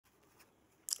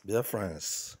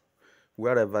Biafrans,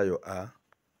 wherever you are,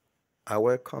 I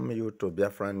welcome you to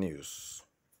Biafran News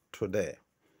today.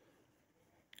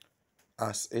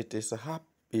 As it is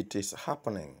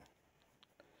happening,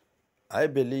 I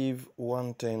believe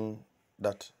one thing,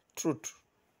 that truth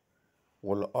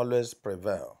will always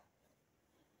prevail.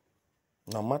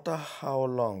 No matter how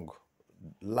long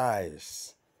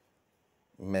lies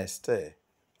may stay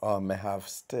or may have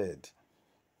stayed,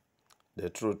 the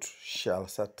truth shall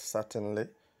certainly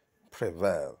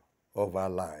prevail over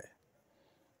lie.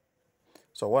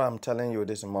 So what I'm telling you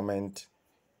this moment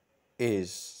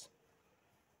is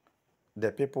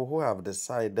the people who have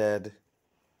decided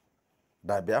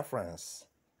that Biafrans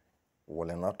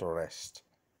will not rest.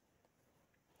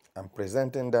 I'm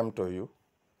presenting them to you.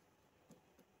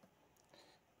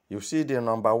 You see, the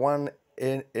number one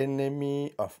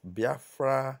enemy of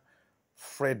Biafra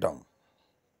freedom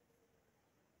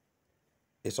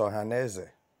is Ohaneze,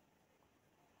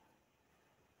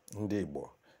 ndị Igbo,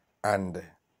 and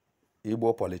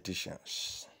Igbo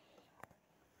politicians.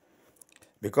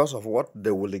 Because of what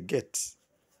they will get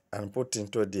and put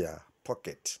into their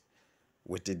pocket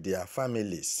with their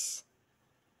families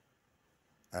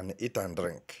and eat and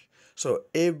drink. So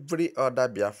every other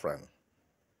Biafran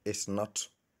is not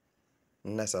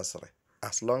necessary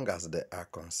as long as they are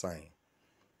concerned.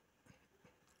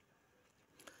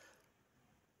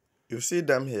 You see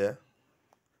them here.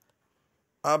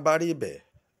 Abaribe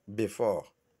before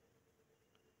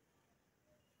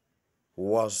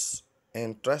was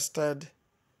interested,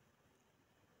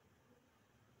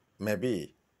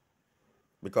 maybe,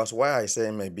 because why I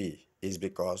say maybe is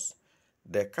because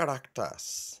the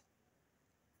characters,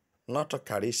 not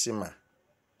charisma,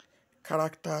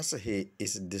 characters he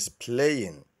is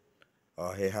displaying,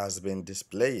 or he has been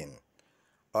displaying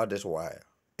all this while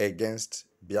against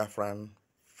Biafran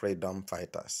freedom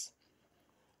fighters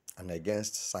and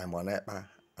against Simon Ekpa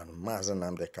and Mazi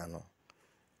Nnamdi Kanu,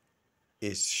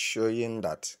 is showing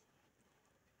that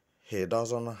he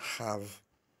doesn't have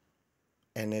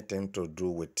anything to do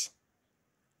with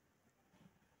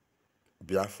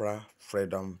Biafra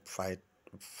freedom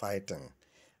fighting,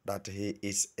 that he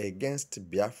is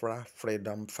against Biafra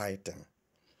freedom fighting,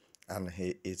 and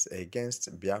he is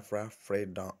against Biafra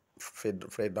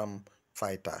freedom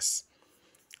fighters.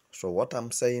 So what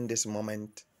I'm saying this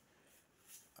moment,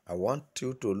 I want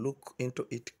you to look into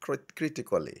it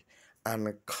critically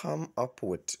and come up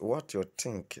with what you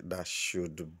think that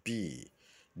should be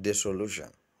the solution.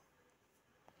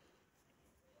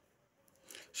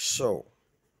 So,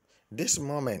 this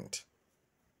moment,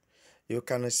 you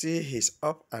can see he's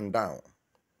up and down.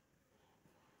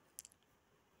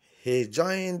 He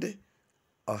joined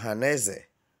Ohaneze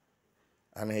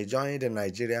and he joined the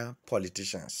Nigeria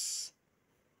politicians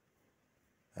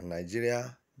and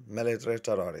Nigeria military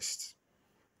terrorists.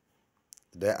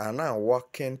 They are now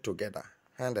working together,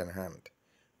 hand in hand,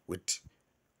 with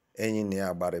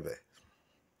Enyinia Baribe,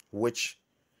 which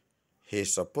he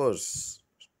is supposed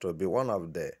to be one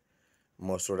of the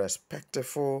most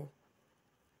respectful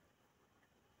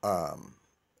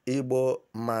Igbo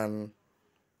man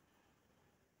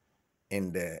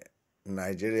in the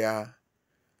Nigeria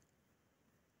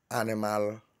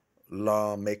animal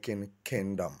law-making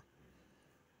kingdom.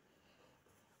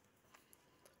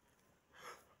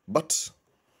 But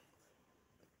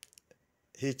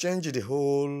he changed the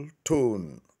whole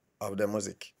tone of the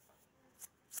music.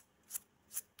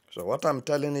 So what I'm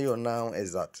telling you now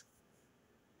is that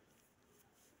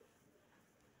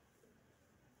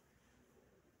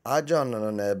ajọ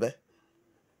nnụnụ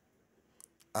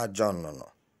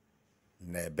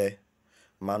n'ebe,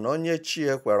 mana onye chi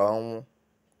ekwere ọnwụ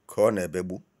ka ọ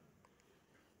na-ebegbu.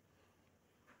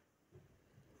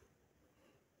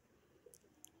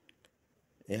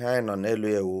 Ihe anyị nọ n'elu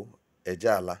ewu eje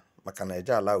ala, maka na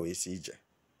eje ala wee isi ije.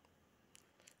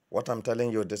 What I'm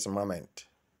telling you this moment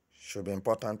should be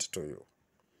important to you.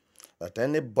 That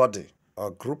anybody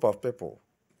or group of people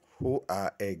who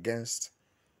are against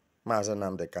Mazi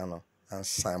Nnamdi Kanu and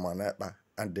Simon Ekpa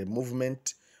and the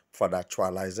movement for the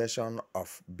actualization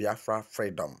of Biafra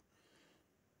freedom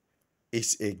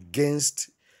is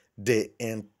against the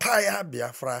entire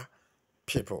Biafra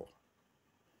people.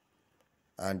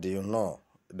 And you know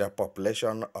the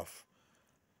population of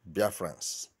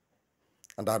Biafrans.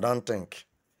 And I don't think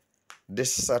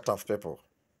this set of people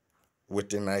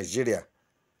within Nigeria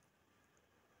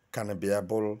can be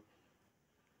able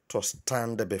to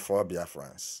stand before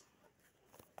Biafrans.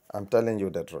 I'm telling you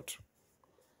the truth.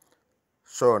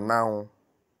 So now,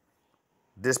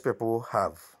 these people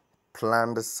have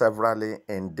planned severally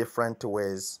in different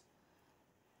ways.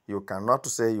 You cannot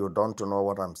say you don't know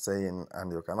what I'm saying,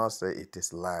 and you cannot say it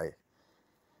is lie.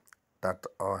 that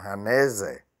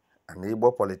Ohaneze and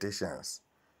Igbo politicians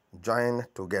joined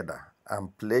together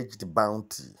and pledged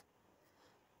bounty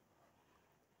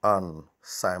on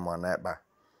Simon Ekpa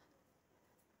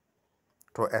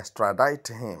to extradite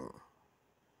him,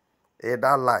 either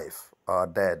alive or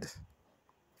dead.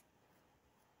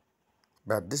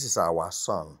 But this is our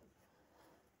son.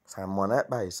 Simon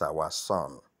Ekpa is our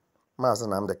son. Mazi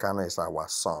Nnamdi Kanu is our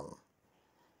son.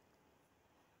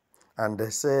 And they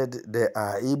said they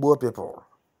are Igbo people.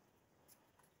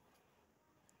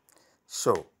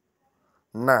 So,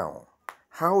 now,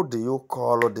 how do you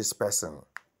call this person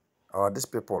or these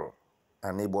people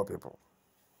an Igbo people?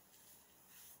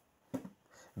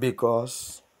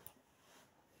 Because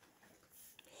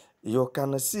you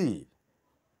can see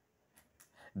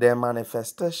the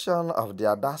manifestation of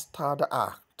their dastard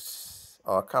acts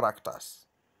or characters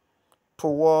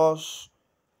towards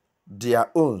their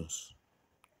own,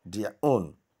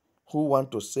 who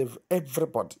want to save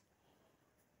everybody.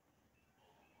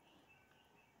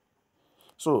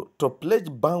 So, to pledge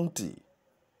bounty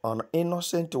on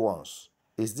innocent ones,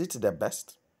 is it the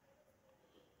best?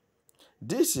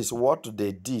 This is what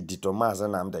they did to Mazi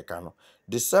Nnamdi Kanu.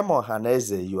 The same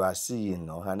Ohaneze you are seeing,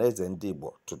 Ohaneze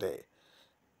Ndigbo today,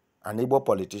 and Igbo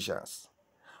politicians,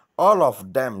 all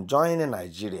of them joining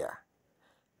Nigeria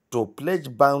to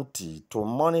pledge bounty to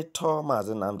monitor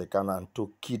Mazi Nnamdi Kanu and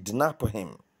to kidnap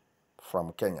him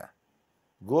from Kenya.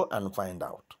 Go and find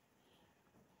out.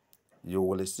 You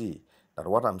will see that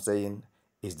what I'm saying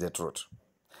is the truth.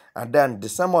 And then the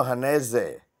same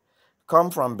Ohaneze come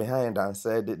from behind and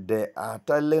said they are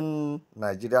telling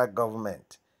Nigeria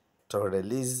government to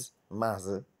release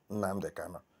Mazi Nnamdi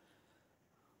Kanu.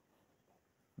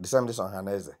 The same this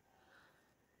Ohaneze.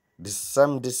 The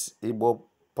same this Igbo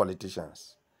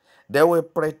politicians. They will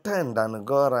pretend and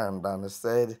go around and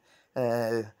said,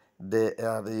 the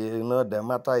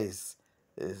matter is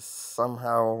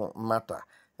somehow matter,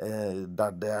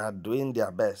 that they are doing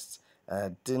their best.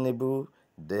 Tinubu,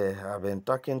 they have been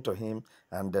talking to him,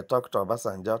 and they talked to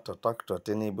Obasanjo to talk to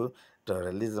Tinubu to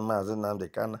release Mazi Nnamdi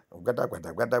Kanu.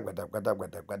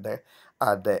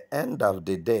 At the end of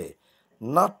the day,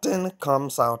 nothing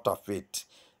comes out of it.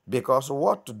 Because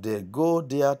what they go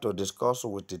there to discuss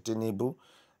with Tinubu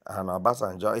and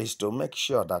Obasanjo is to make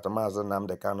sure that Mazi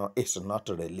Nnamdi Kanu is not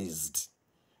released.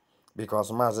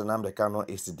 Because Mazi Nnamdi Kanu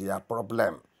is their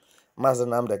problem. Mazi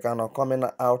Nnamdi Kanu coming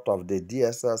out of the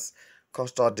DSS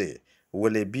custody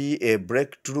will be a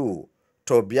breakthrough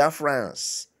to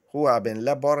Biafrans who have been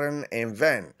laboring in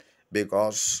vain,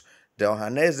 because the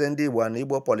Ohaneze and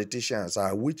Igbo politicians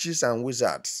are witches and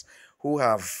wizards who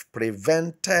have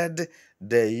prevented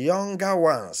the younger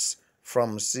ones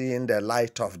from seeing the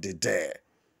light of the day.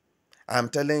 I'm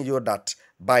telling you that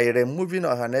by removing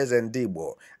Ohaneze and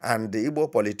Igbo and the Igbo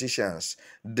politicians,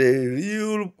 the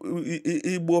real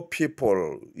Igbo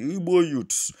people, Igbo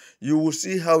youths, you will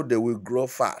see how they will grow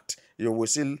fat. You will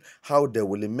see how they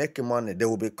will make money. They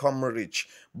will become rich.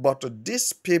 But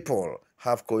these people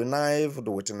have connived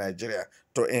with Nigeria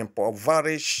to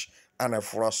impoverish and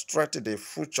frustrate the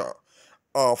future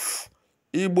of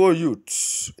Igbo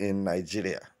youths in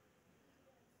Nigeria.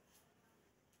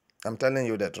 I'm telling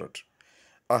you the truth.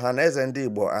 Ohaneze and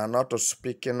Igbo are not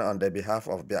speaking on the behalf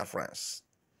of Biafrans.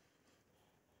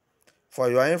 For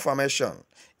your information,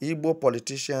 Igbo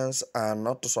politicians are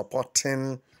not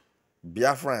supporting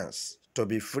Biafrans to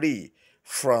be free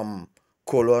from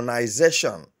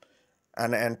colonization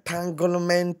and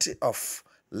entanglement of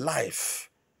life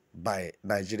by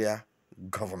Nigeria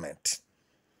government.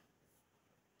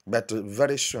 But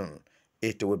very soon,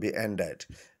 it will be ended.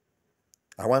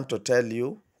 I want to tell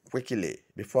you quickly,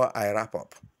 before I wrap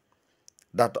up,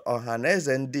 that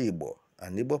Ohaneze and Igbo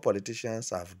and Igbo politicians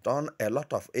have done a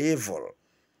lot of evil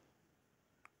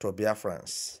to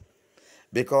Biafrans,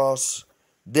 because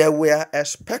they were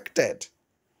expected,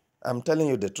 I'm telling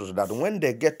you the truth, that when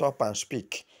they get up and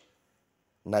speak,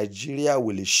 Nigeria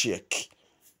will shake,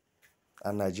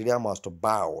 and Nigeria must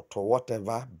bow to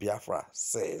whatever Biafra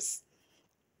says.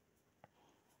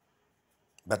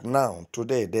 But now,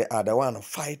 today, they are the one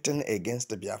fighting against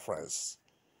the Biafrans.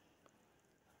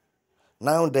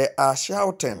 Now they are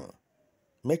shouting,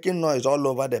 making noise all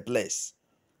over the place,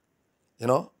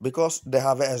 because they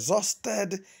have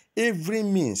exhausted every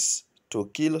means to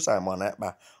kill Simon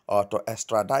Ekpa or to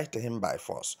extradite him by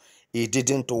force. It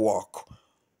didn't work.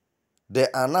 They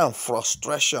are now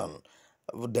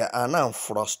They are now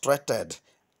frustrated.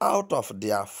 Out of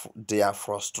their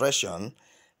frustration,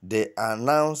 they are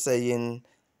now saying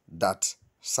that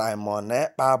Simon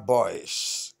Ekpa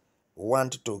boys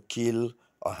want to kill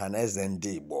Ohaneze and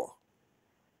Igbo.